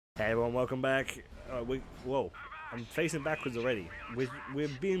Hey everyone, welcome back. Whoa, I'm facing backwards already. We're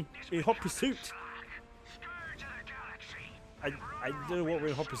being in hot pursuit. I don't know what we're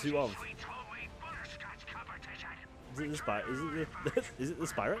in hot pursuit of. Is it the spy? Is it the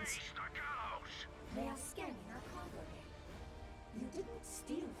pirates? They are scanning our cargo bay. You didn't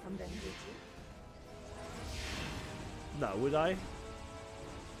steal from them, did you? No, would I?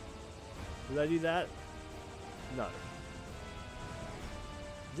 Would I do that? No.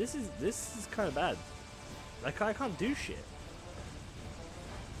 This is kind of bad. Like I can't do shit.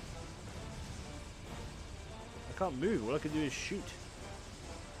 I can't move. All I can do is shoot.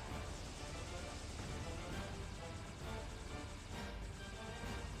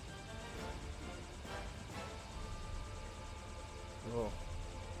 Oh.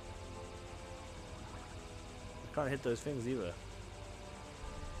 I can't hit those things either.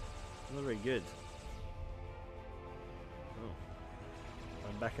 Not very good. Oh.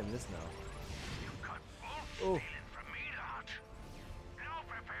 I'm back in this now. Oh. From me, lad. Now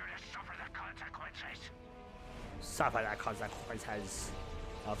prepare to suffer the consequences. Suffer the consequences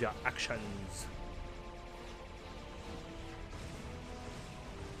of your actions.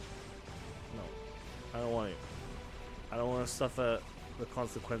 No, I don't want it. I don't want to suffer the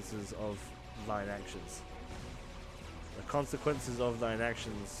consequences of thine actions. The consequences of thine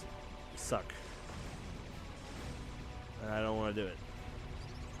actions suck. And I don't want to do it.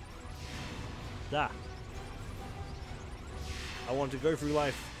 Da. I want to go through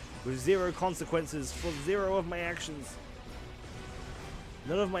life with zero consequences for zero of my actions.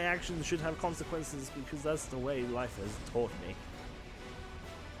 None of my actions should have consequences because that's the way life has taught me.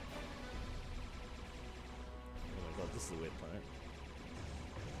 Oh my god, this is a weird planet.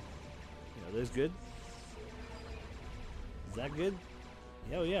 Yeah, those good? Is that good?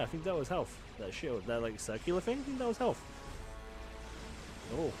 Oh yeah, I think that was health. That shield, that like circular thing, I think that was health.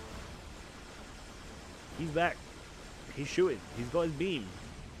 Oh. He's back. He's shooting. He's got his beam.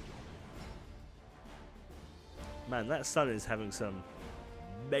 Man, that sun is having some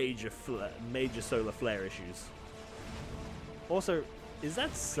major solar flare issues. Also, is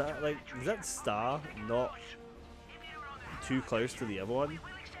that star not too close to the other one?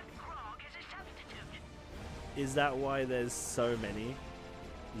 Is that why there's so many?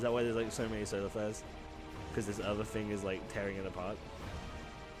 Is that why there's like so many solar flares? Because this other thing is like tearing it apart.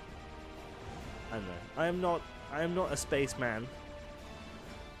 I don't know. I am not a spaceman.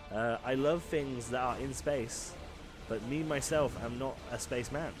 I love things that are in space, but me myself am not a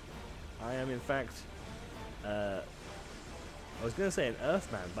spaceman. I am in fact, I was going to say an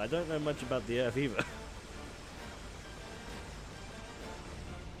Earthman, but I don't know much about the Earth either.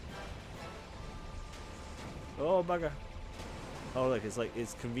 Oh bugger! Oh look,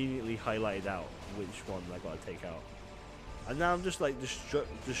 it's conveniently highlighted out which one I gotta take out. And now I'm just like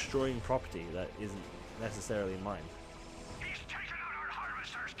destroying property that isn't necessarily mine. He's taken out our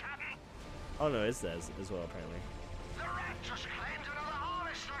harvesters, Captain. Oh no, it's theirs as well apparently. The rat just claimed another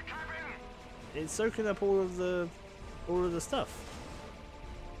harvester, Captain. It's soaking up all of the stuff.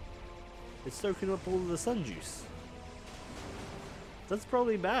 It's soaking up all of the sun juice. That's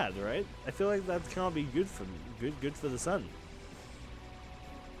probably bad, right? I feel like that can't be good for the sun.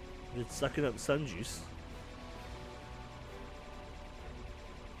 It's sucking up sun juice.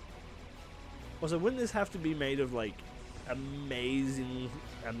 Also, wouldn't this have to be made of like amazingly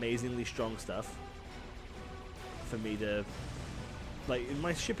strong stuff for me to, like,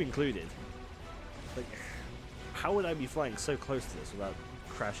 my ship included? Like, how would I be flying so close to this without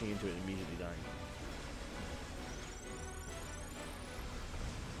crashing into it and immediately dying?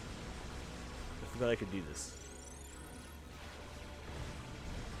 I forgot I could do this.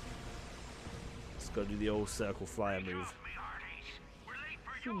 Let's go do the old circle flyer move. We're late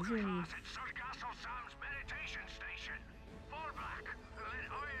for your class at Sir Castle Sam's meditation station. Fall back and let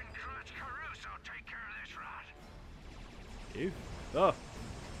Iron Crotch Caruso take care of this rat. You? Oh!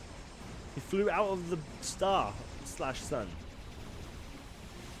 He flew out of the star / sun.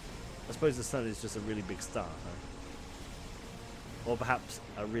 I suppose the sun is just a really big star, huh? Or perhaps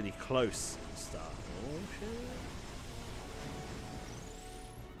a really close star. Oh shit.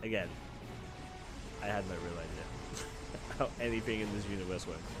 Again, I had no real idea how anything in this universe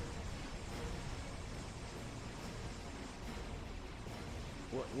works.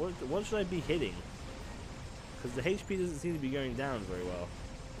 What should I be hitting? Because the HP doesn't seem to be going down very well.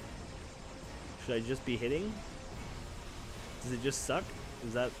 Should I just be hitting? Does it just suck?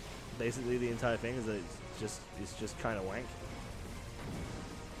 Is that basically the entire thing? Is that it's just kind of wank?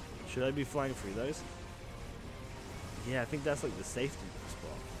 Should I be flying through those? Yeah, I think that's like the safety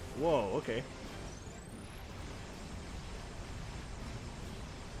spot. Whoa, okay.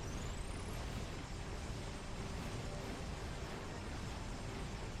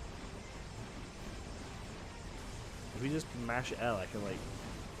 If we just mash L, I can like...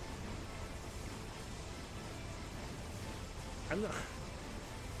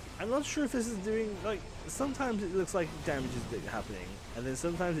 I'm not sure if this is doing, like, sometimes it looks like damage is happening, and then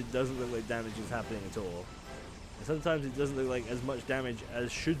sometimes it doesn't look like damage is happening at all. And sometimes it doesn't look like as much damage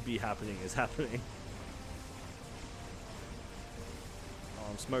as should be happening is happening. Oh,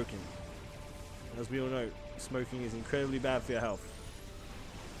 I'm smoking. As we all know, smoking is incredibly bad for your health.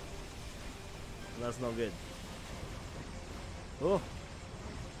 And that's not good. Oh!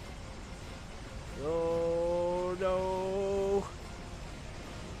 Oh no!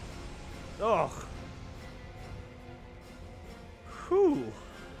 Oh! Whew!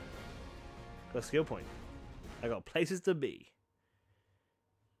 Got a skill point. I got places to be.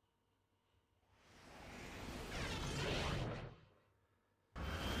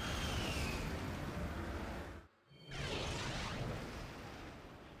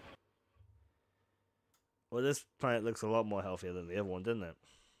 Well, this planet looks a lot more healthier than the other one, doesn't it?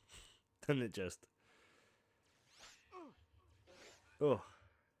 Doesn't it just? Oh.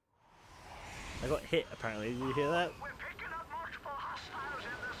 I got hit, apparently. Did you hear that? We're picking up multiple hostiles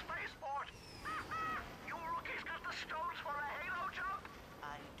in the spaceport. You rookies got the stones for a halo jump?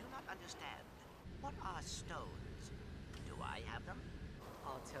 I do not understand. What are stones? Do I have them?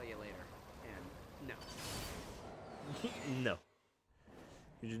 I'll tell you later. And no. No.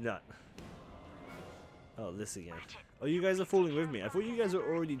 You do not. Oh, this again. Oh, you guys are fooling with me. I thought you guys were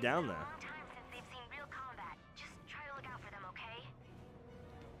already down there.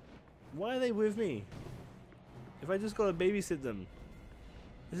 Why are they with me? If I just gotta babysit them.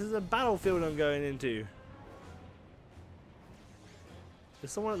 This is a battlefield I'm going into.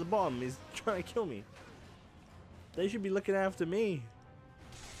 There's someone at the bottom. He's trying to kill me. They should be looking after me.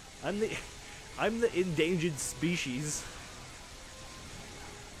 I'm the endangered species.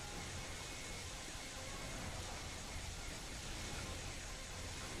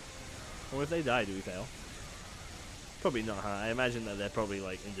 Or if they die, do we fail? Probably not, huh? I imagine that they're probably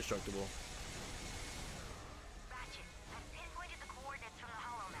like indestructible. Ratchet, I've pinpointed the coordinates from the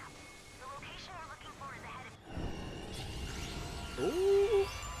holo map. The location we're looking for is ahead of... Ooh!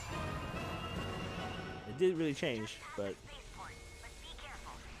 It didn't really change, but...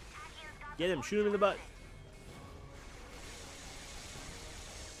 Get him! Shoot him in the butt!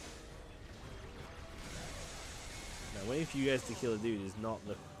 Now, waiting for you guys to kill a dude is not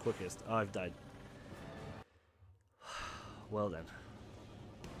the quickest. Oh, I've died. Well then.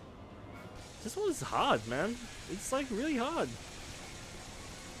 This one's hard, man. It's like really hard.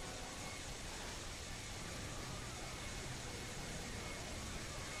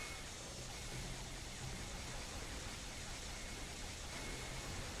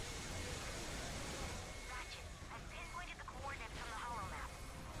 Ratchet, I've pinpointed the coordinates from the holo map.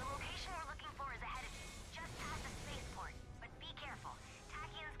 The location we're looking for is ahead of you, just past the spaceport. But be careful.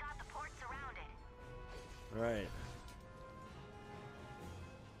 Tachyon's got the port surrounded. Right.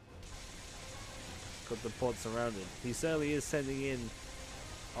 Got the port surrounded. He certainly is sending in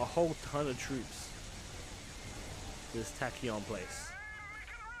a whole ton of troops to this Tachyon place.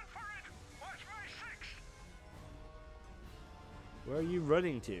 Where are you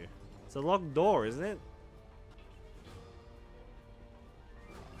running to? It's a locked door, isn't it?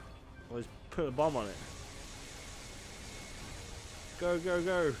 Or just put a bomb on it. Go, go,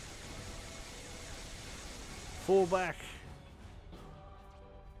 go! Fall back!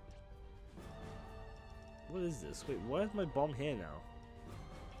 What is this? Wait, why is my bomb here now?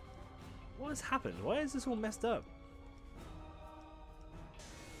 What has happened? Why is this all messed up?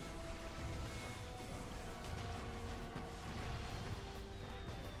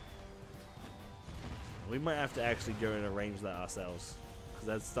 We might have to actually go and arrange that ourselves, because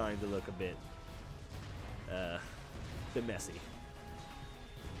that's starting to look a bit messy.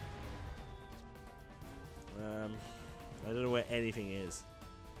 I don't know where anything is.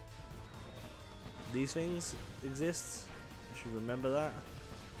 These things exist. I should remember that.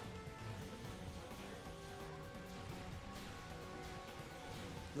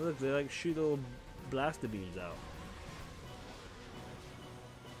 Look, they like shoot little blaster beams out.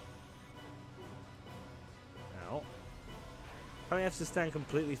 Ow. Probably have to stand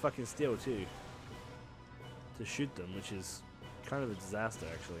completely fucking still too to shoot them, which is kind of a disaster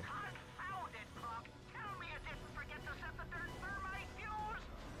actually.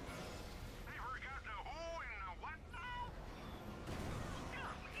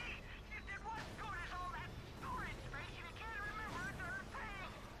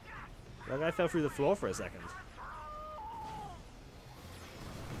 That guy fell through the floor for a second.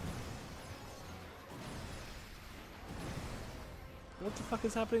 What the fuck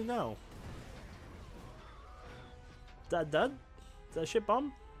is happening now? that done? Is that a ship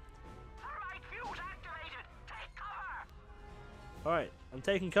bomb? Thermite fuse activated. Take cover. Alright, I'm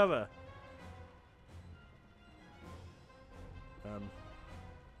taking cover.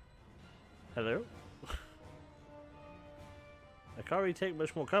 Hello? I can't really take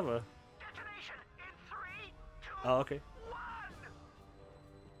much more cover. Detonation in 3, 2, Oh, okay. 1.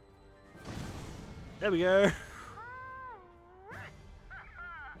 There we go. I haven't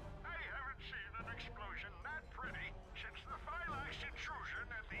seen an explosion that pretty since the Phylax intrusion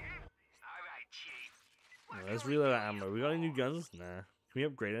at the end. All right, Chief. Let's reload our ammo. We got any new guns? Nah. Can we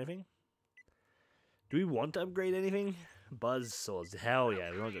upgrade anything? Do we want to upgrade anything? Buzz swords. Hell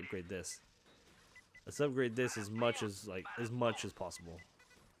yeah, we want to upgrade this. Let's upgrade this as much as possible.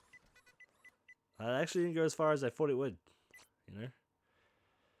 I actually didn't go as far as I thought it would. You know?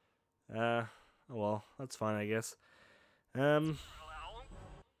 Oh well, that's fine, I guess. Let's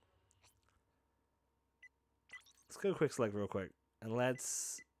go quick select real quick. And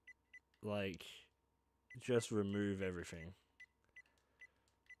let's, like, just remove everything.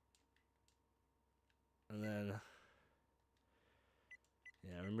 And then,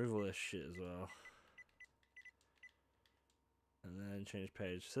 yeah, remove all this shit as well. And then change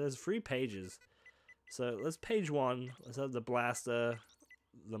page. So there's 3 pages. So let's page 1. Let's have the blaster,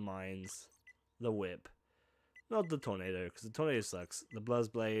 the mines, the whip. Not the tornado, because the tornado sucks. The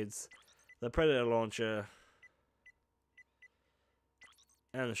Buzzblades, the predator launcher,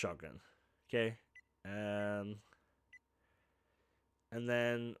 and the shotgun. Okay. And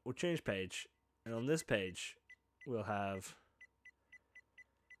then we'll change page. And on this page, we'll have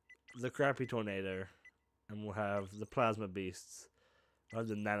the crappy tornado. And we'll have the plasma beasts. We'll have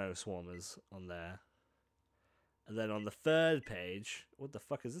the nano swarmers on there. And then on the 3rd page, what the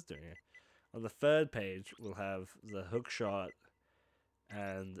fuck is this doing here? On the 3rd page, we'll have the hook shot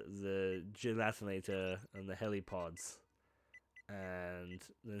and the gelatinator and the helipods. And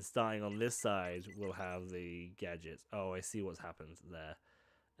then starting on this side, we'll have the gadgets. Oh, I see what's happened there.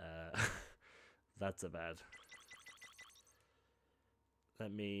 That's a bad.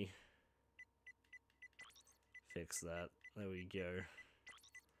 Let me fix that. There we go.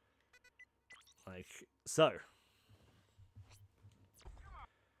 Like so.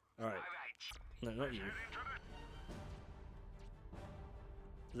 Alright. No, not you.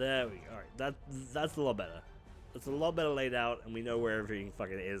 There we go. Alright, that's a lot better. It's a lot better laid out, and we know where everything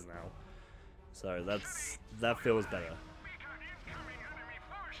fucking is now. So that feels better.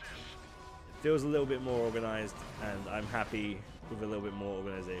 It feels a little bit more organized, and I'm happy with a little bit more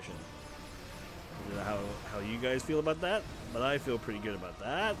organization. I don't know how you guys feel about that, but I feel pretty good about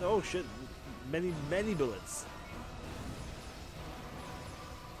that. Oh shit, many bullets.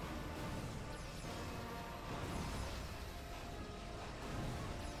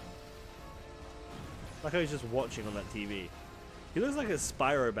 Like how he's just watching on that TV. He looks like a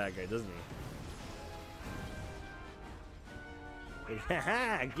Spyro bad guy, doesn't he? Like,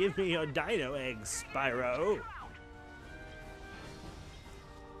 haha, give me your dino eggs, Spyro.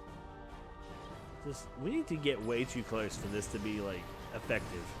 Just, we need to get way too close for this to be, like,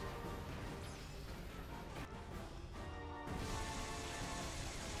 effective.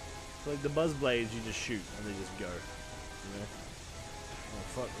 So, like, the buzz blades, you just shoot, and they just go. You know? Oh,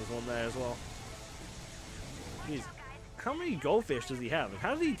 fuck, there's one there as well. Jeez, how many goldfish does he have? And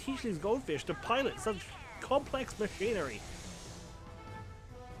how did he teach these goldfish to pilot such complex machinery?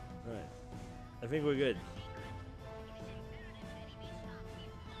 Alright, I think we're good.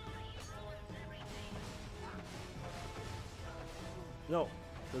 No,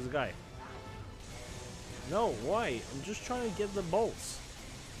 there's a guy. No, why? I'm just trying to get the bolts.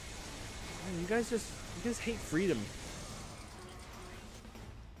 Man, you guys hate freedom.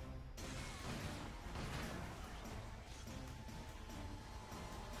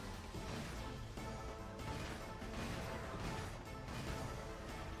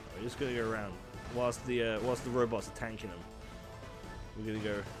 We're just gonna go around whilst the robots are tanking them. We're gonna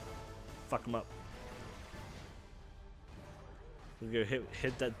go fuck them up. We're gonna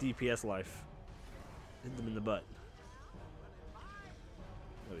hit that DPS life. Hit them in the butt.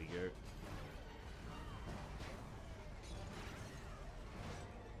 There we go.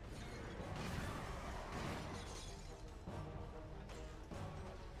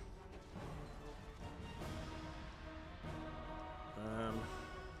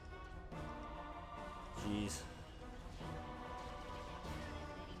 Jeez.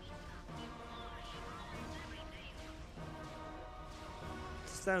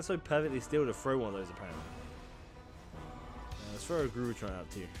 Stand so perfectly still to throw one of those, apparently. Let's throw a Groovitron out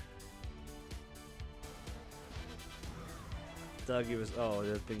too. Dougie was. Oh,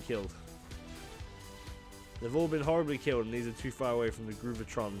 they've been killed. They've all been horribly killed, and these are too far away from the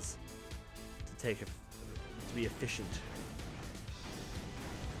Groovatrons to be efficient.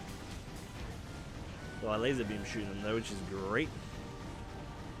 Well, I laser beam shooting them though, which is great.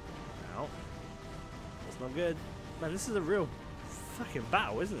 Ow. That's not good. Man, this is a real fucking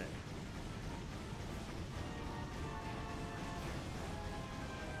battle, isn't it?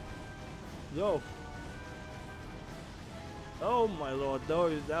 Yo. Oh my lord,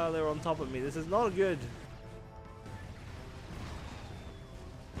 those now they're on top of me. This is not good.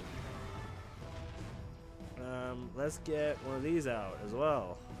 Let's get one of these out as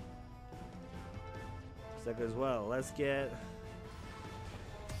well. That goes well. Let's get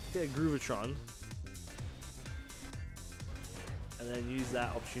a Groovatron. And then use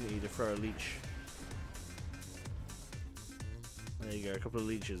that opportunity to throw a leech. There you go, a couple of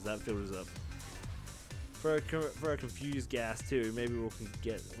leeches. That fills up. For a confused gas too. Maybe we can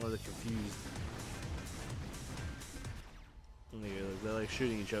get one of the confused. There you go. They're like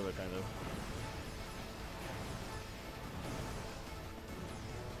shooting each other, kind of.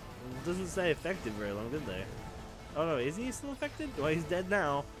 It doesn't say effective very long, did they? Oh no, is he still affected? Well, he's dead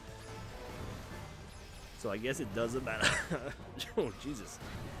now. So I guess it doesn't matter. Oh, Jesus.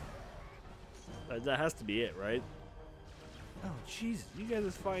 That has to be it, right? Oh, Jesus. You guys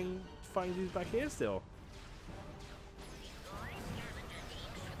are fighting dudes back here still.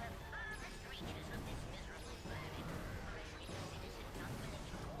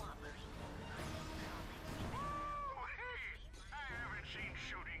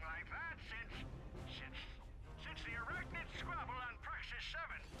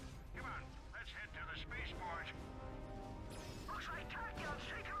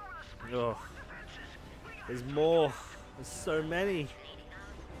 Oh, there's more. There's so many.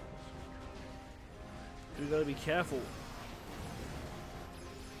 We gotta be careful.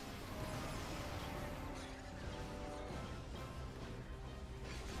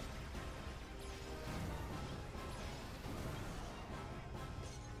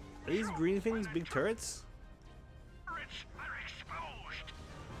 Are these green things big turrets? Oh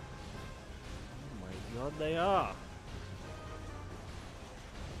my god, they are.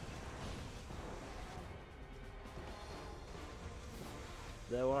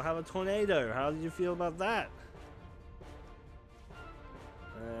 They will have a tornado. How did you feel about that?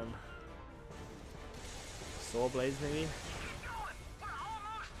 Saw blades, maybe?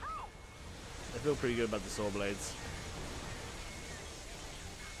 I feel pretty good about the saw blades.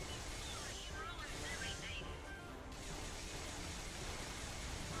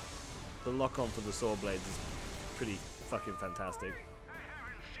 The lock on for the saw blades is pretty fucking fantastic.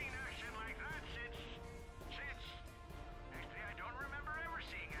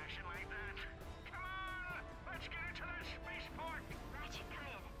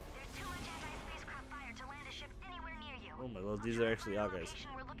 Oh my lord, these are actually our guys.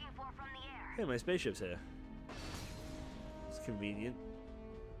 Hey, my spaceship's here. It's convenient.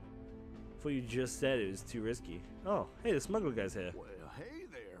 Thought you just said it was too risky. Oh, hey, the smuggler guy's here. Well, hey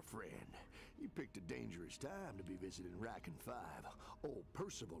there, friend. You picked a dangerous time to be visiting Rykon 5. Old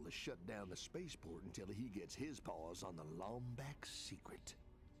Percival has shut down the spaceport until he gets his paws on the Lombax secret.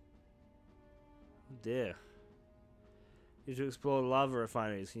 Oh dear. You to explore lava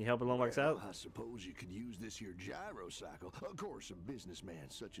refineries. Can you help a Lombax out? I suppose you could use this here gyrocycle. Of course, a businessman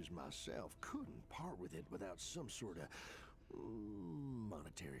such as myself couldn't part with it without some sort of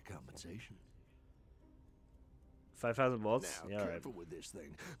monetary compensation. 5,000 volts? Now, Yeah, careful right. with this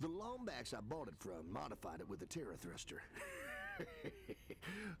thing. The Lombax I bought it from modified it with a Terra thruster.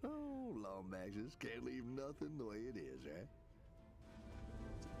 Oh, Lombaxes can't leave nothing the way it is, eh?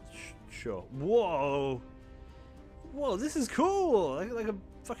 Sure. Whoa! Whoa, this is cool! Like a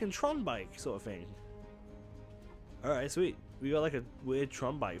fucking Tron bike sort of thing. Alright, sweet. We got like a weird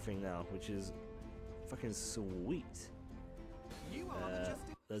Tron bike thing now, which is fucking sweet.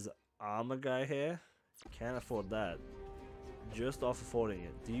 There's an armor guy here. Can't afford that. Just off affording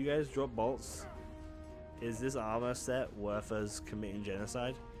it. Do you guys drop bolts? Is this armor set worth us committing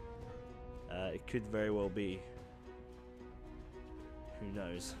genocide? It could very well be. Who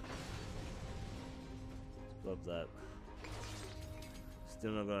knows? Love that.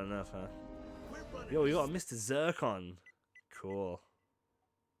 Still not got enough, huh? Yo, we got a Mr. Zircon. Cool.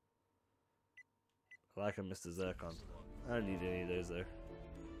 I like a Mr. Zircon. I don't need any of those though.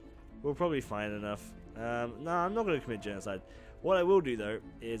 We'll probably find enough. No, I'm not going to commit genocide. What I will do though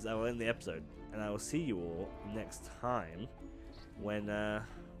is I will end the episode, and I will see you all next time when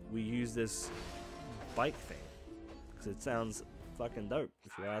we use this bike thing, because it sounds fucking dope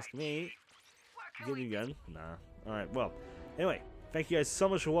if you ask me. Give me a gun? Nah. Alright, well, anyway, thank you guys so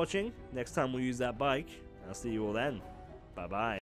much for watching. Next time we'll use that bike. I'll see you all then. Bye-bye.